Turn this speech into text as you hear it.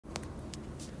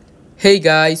Hey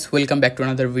guys, welcome back to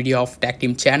another video of Tech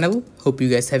Team channel. Hope you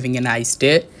guys having a nice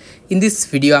day. In this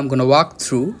video I'm gonna walk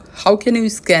through how can you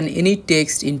scan any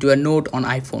text into a note on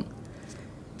iPhone.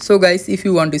 So guys, if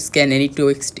you want to scan any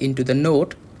text into the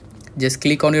note, just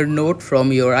click on your note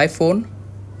from your iPhone,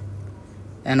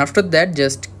 and after that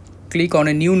just click on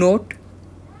a new note,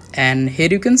 and here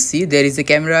you can see there is a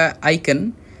camera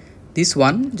icon. This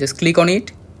one, just click on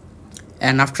it,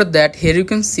 and after that here you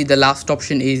can see the last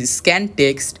option is scan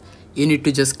text. You need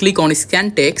to just click on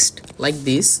scan text like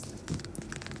this,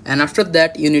 and after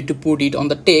that you need to put it on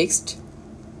the text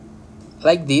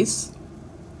like this,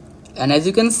 and as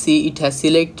you can see it has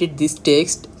selected this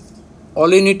text.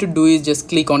 All you need to do is just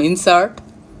click on insert,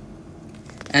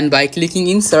 and by clicking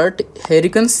insert, here you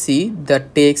can see the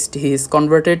text is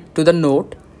converted to the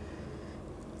note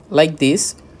like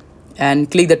this, and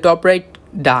click the top right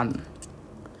done,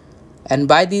 and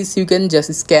by this you can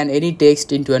just scan any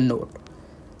text into a note.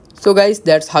 So guys,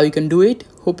 that's how you can do it.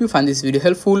 Hope you find this video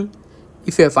helpful.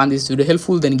 If you have found this video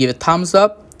helpful, then give a thumbs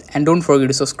up and don't forget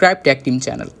to subscribe to Tech Team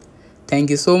channel. Thank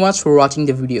you so much for watching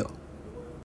the video.